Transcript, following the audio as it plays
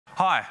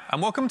Hi,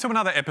 and welcome to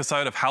another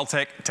episode of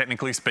Haltech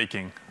Technically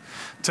Speaking.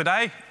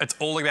 Today, it's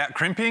all about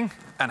crimping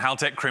and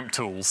Haltech crimp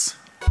tools.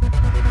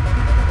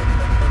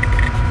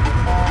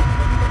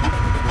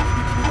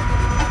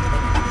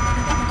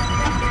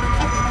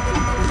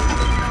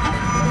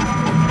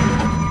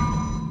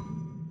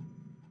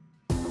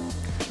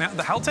 Now,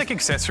 the Haltech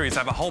accessories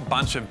have a whole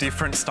bunch of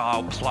different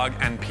style plug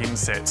and pin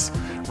sets,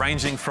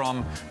 ranging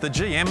from the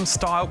GM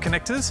style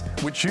connectors,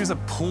 which use a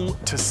pull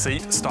to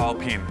seat style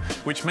pin,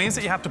 which means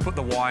that you have to put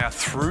the wire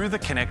through the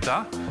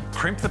connector,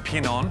 crimp the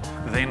pin on,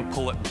 then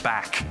pull it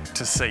back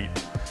to seat.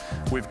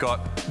 We've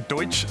got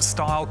DEUTSCH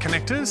style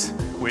connectors,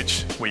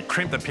 which we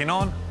crimp the pin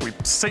on, we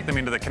seat them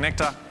into the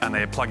connector, and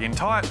they're plug in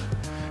tight.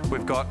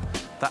 We've got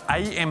the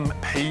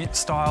AMP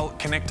style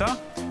connector,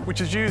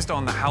 which is used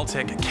on the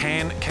Haltech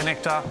CAN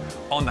connector,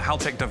 on the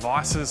Haltech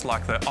devices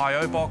like the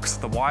IO box,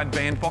 the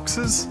wideband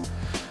boxes.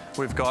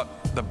 We've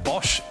got the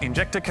Bosch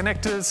injector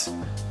connectors,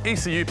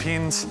 ECU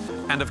pins,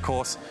 and of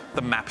course,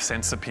 the map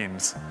sensor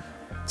pins.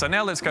 So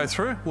now let's go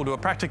through. We'll do a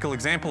practical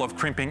example of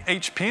crimping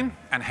each pin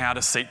and how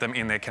to seat them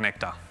in their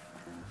connector.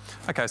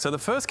 Okay, so the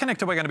first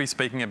connector we're going to be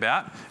speaking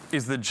about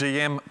is the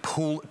GM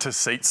pull to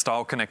seat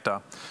style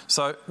connector.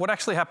 So what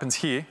actually happens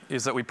here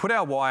is that we put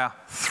our wire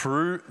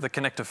through the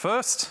connector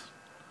first,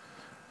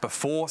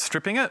 before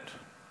stripping it.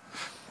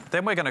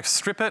 Then we're going to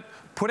strip it,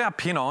 put our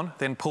pin on,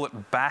 then pull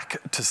it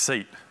back to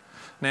seat.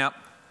 Now,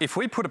 if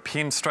we put a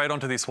pin straight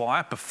onto this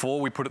wire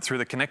before we put it through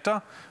the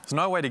connector, there's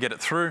no way to get it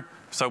through,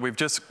 so we've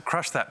just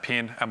crushed that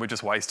pin and we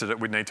just wasted it.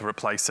 We need to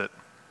replace it.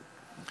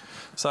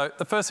 So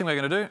the first thing we're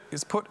going to do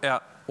is put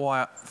our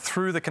wire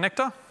through the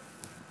connector,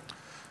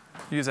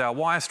 use our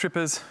wire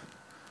strippers,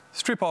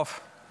 strip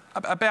off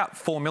about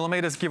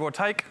 4mm, give or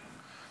take,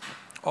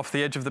 off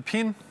the edge of the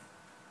pin.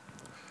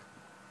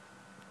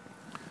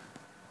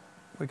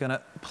 We're going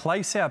to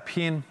place our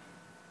pin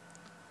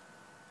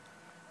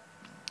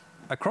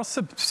across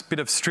a bit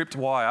of stripped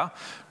wire,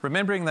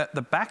 remembering that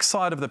the back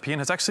side of the pin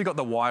has actually got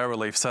the wire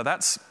relief. So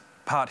that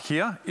part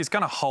here is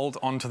going to hold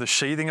onto the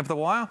sheathing of the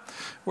wire,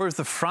 whereas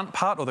the front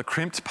part or the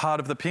crimped part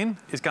of the pin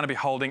is going to be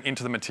holding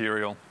into the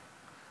material.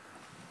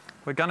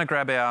 We're going to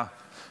grab our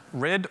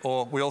red,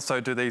 or we also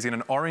do these in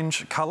an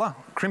orange colour,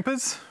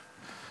 crimpers,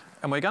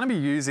 and we're going to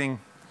be using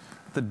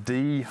the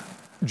D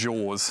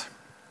jaws.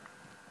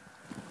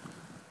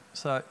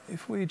 So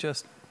if we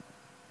just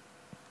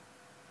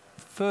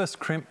first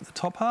crimp the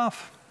top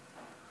half,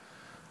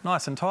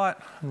 nice and tight,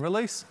 and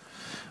release,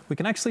 we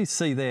can actually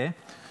see there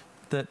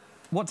that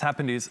what's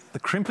happened is the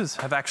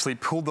crimpers have actually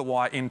pulled the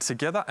wire in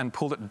together and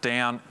pulled it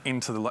down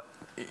into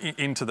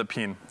the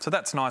pin. So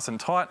that's nice and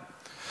tight.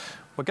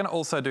 We're going to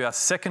also do our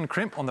second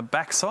crimp on the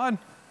back side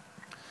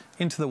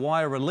into the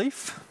wire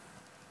relief.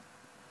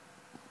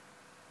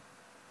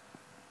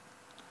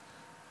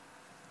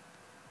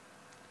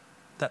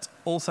 That's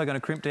also going to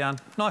crimp down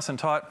nice and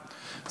tight.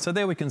 So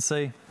there we can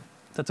see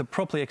that's a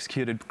properly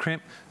executed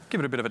crimp. Give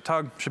it a bit of a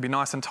tug, should be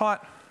nice and tight.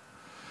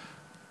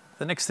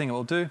 The next thing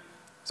we'll do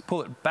is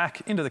pull it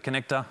back into the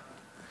connector,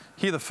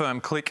 hear the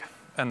firm click,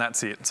 and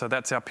that's it. So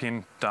that's our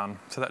pin done.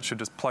 So that should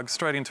just plug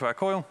straight into our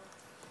coil.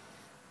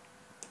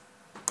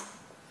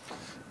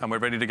 And we're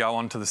ready to go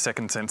on to the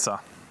second sensor.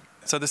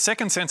 So the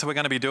second sensor we're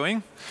going to be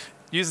doing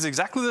uses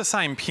exactly the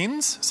same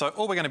pins. So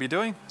all we're going to be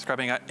doing is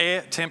grabbing our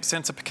air temp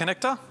sensor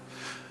connector.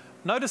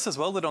 Notice as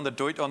well that on the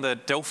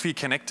DEUTSCH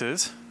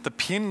connectors, the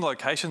pin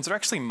locations are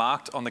actually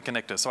marked on the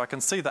connector. So I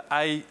can see the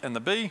A and the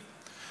B.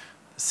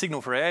 The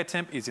signal for air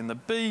temp is in the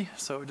B,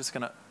 so we're just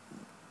going to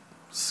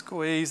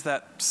squeeze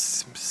that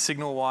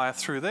signal wire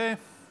through there.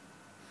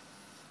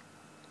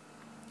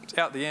 It's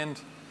out the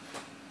end.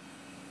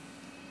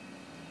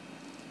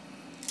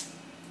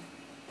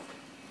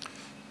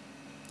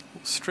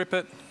 We'll strip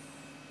it.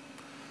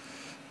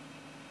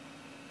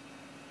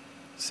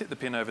 Sit the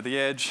pin over the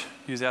edge,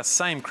 use our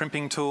same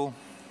crimping tool.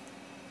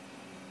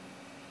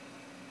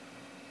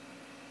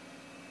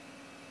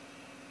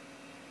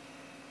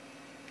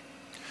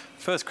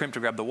 First crimp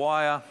to grab the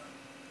wire,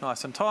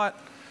 nice and tight.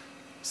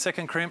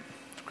 Second crimp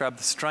to grab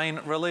the strain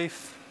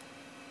relief.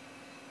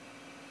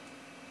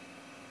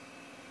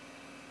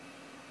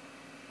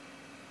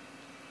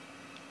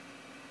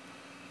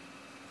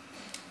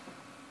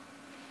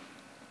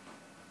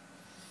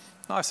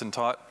 Nice and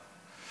tight.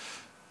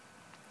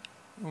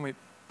 When we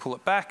pull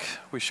it back,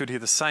 we should hear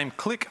the same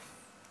click.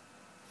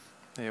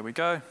 There we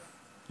go.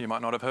 You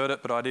might not have heard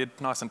it, but I did,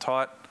 nice and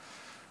tight.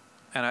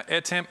 And our air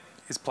temp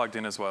is plugged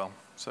in as well.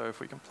 So if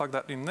we can plug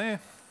that in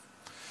there,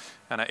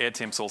 and our air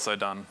temp's also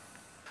done.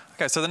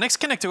 Okay, so the next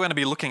connector we're going to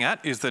be looking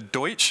at is the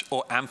DEUTSCH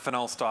or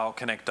Amphenol style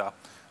connector.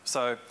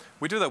 So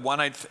we do the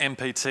 1/8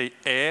 MPT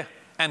air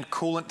and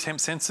coolant temp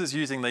sensors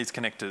using these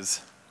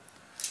connectors.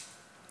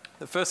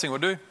 The first thing we'll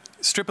do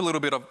is strip a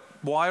little bit of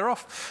wire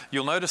off.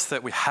 You'll notice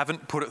that we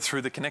haven't put it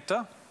through the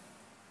connector.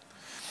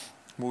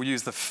 We'll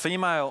use the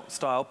female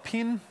style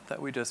pin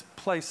that we just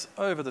place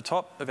over the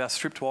top of our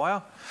stripped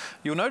wire.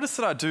 You'll notice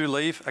that I do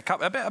leave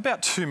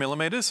about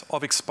 2mm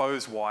of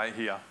exposed wire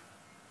here.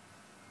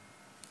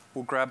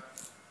 We'll grab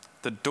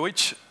the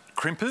DEUTSCH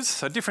crimpers,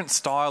 so a different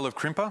style of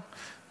crimper.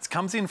 It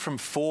comes in from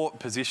 4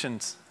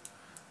 positions.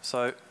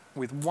 So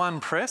with one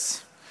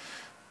press,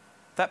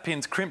 that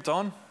pin's crimped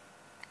on.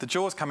 The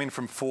jaws come in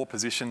from 4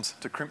 positions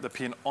to crimp the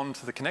pin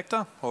onto the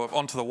connector, or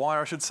onto the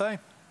wire I should say.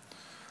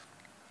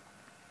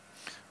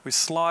 We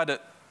slide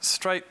it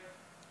straight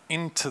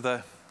into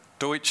the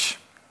DEUTSCH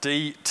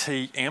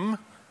DTM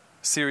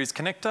series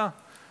connector,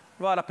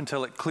 right up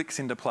until it clicks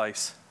into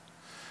place.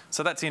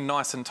 So that's in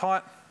nice and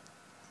tight.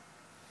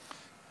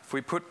 If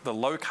we put the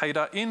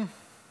locator in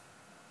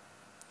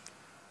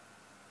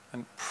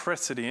and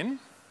press it in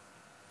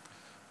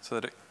so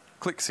that it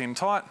clicks in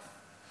tight,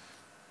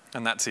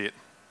 and that's it.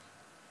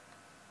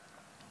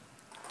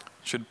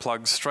 Should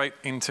plug straight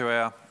into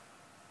our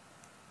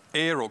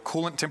air or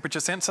coolant temperature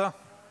sensor.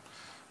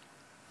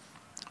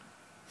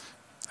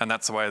 And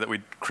that's the way that we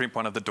crimp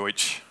one of the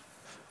DEUTSCH.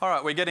 All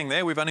right, we're getting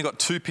there. We've only got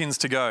 2 pins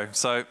to go.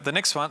 So the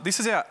next one, this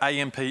is our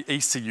AMP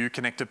ECU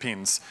connector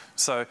pins.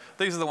 So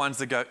these are the ones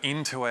that go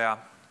into our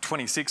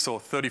 26 or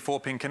 34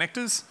 pin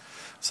connectors.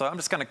 So I'm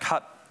just going to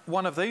cut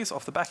one of these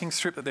off the backing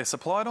strip that they're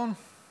supplied on.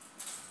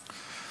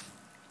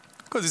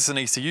 Because this is an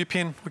ECU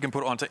pin, we can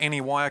put it onto any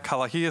wire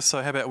colour here.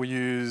 So how about we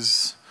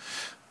use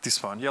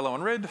this one, yellow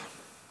and red.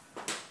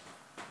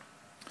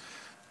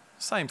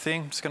 Same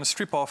thing, just going to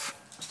strip off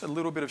just a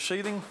little bit of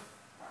sheathing.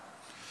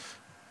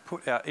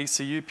 Put our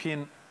ECU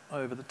pin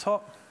over the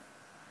top.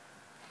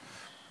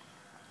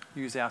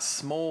 Use our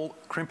small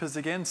crimpers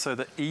again, so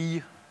the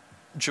E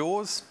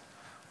jaws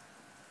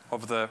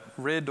of the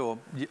red or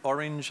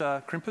orange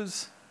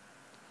crimpers.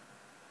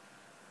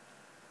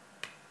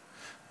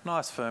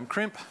 Nice firm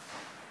crimp.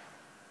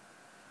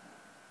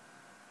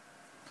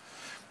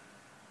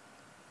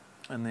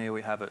 And there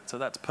we have it. So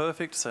that's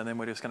perfect. So then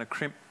we're just going to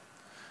crimp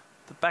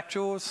the back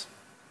jaws.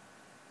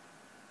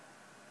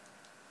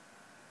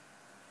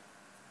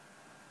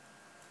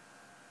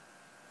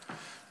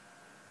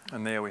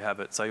 And there we have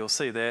it. So you'll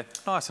see there,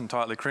 nice and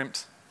tightly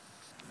crimped.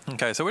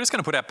 Okay, so we're just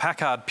going to put our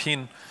PACKARD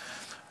pin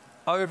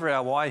over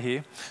our wire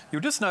here.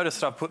 You'll just notice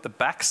that I've put the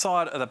back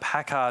side of the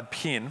PACKARD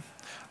pin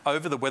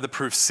over the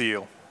weatherproof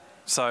seal.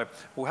 So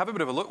we'll have a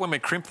bit of a look when we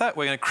crimp that.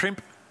 We're going to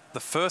crimp the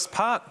first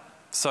part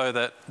so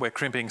that we're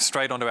crimping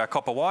straight onto our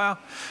copper wire.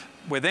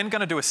 We're then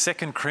going to do a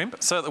second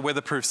crimp so that the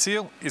weatherproof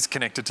seal is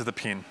connected to the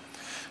pin.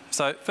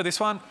 So for this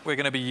one, we're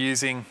going to be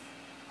using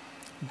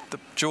the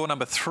jaw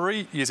number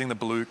 3 using the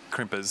blue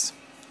crimpers.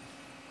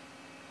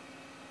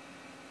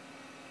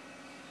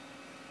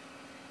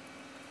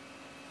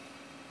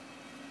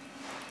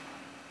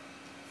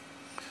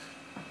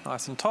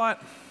 Nice and tight.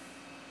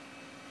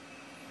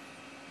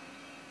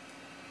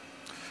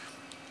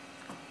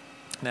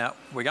 Now,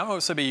 we're going to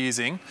also be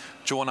using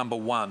jaw number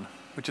 1,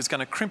 which is going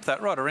to crimp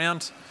that right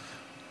around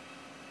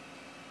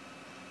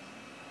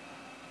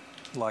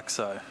like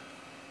so.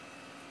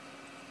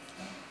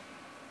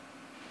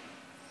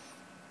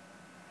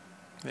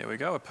 There we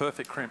go, a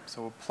perfect crimp.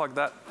 So we'll plug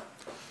that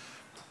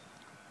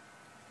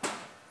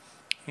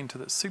into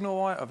the signal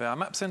wire of our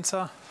map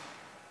sensor,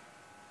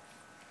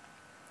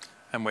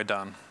 and we're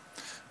done.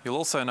 You'll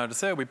also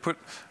notice there we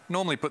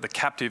normally put the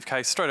captive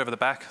case straight over the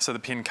back so the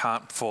pin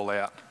can't fall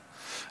out.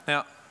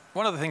 Now,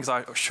 one of the things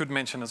I should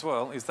mention as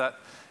well is that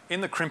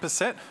in the crimper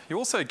set, you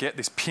also get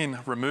this pin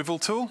removal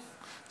tool.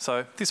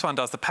 So this one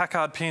does the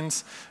PACKARD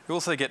pins. You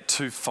also get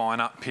 2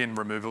 finer pin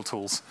removal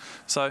tools.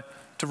 So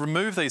to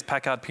remove these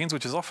PACKARD pins,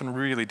 which is often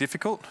really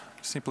difficult,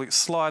 simply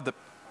slide the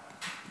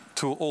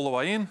tool all the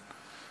way in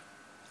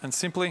and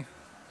simply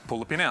pull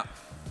the pin out.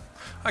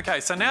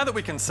 Okay, so now that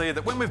we can see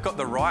that when we've got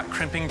the right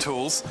crimping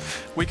tools,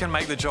 we can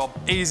make the job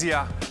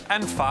easier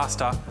and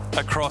faster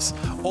across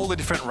all the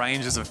different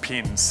ranges of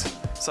pins.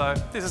 So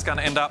this is going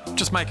to end up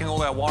just making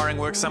all our wiring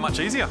work so much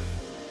easier.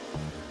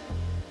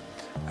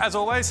 As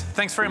always,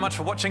 thanks very much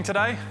for watching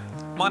today.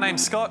 My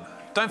name's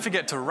Scott. Don't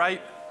forget to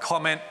rate,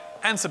 comment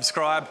and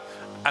subscribe,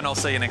 and I'll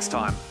see you next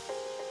time.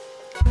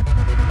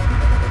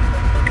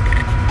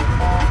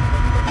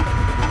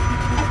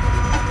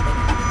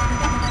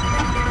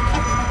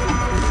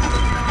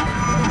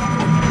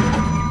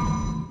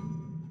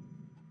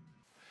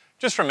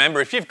 Just remember,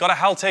 if you've got a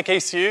Haltech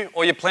ECU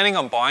or you're planning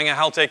on buying a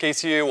Haltech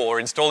ECU or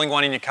installing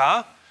one in your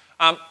car,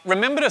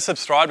 remember to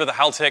subscribe to the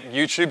Haltech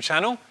YouTube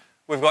channel.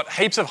 We've got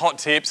heaps of hot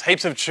tips,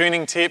 heaps of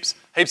tuning tips,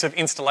 heaps of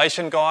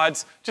installation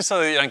guides, just so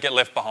that you don't get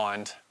left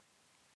behind.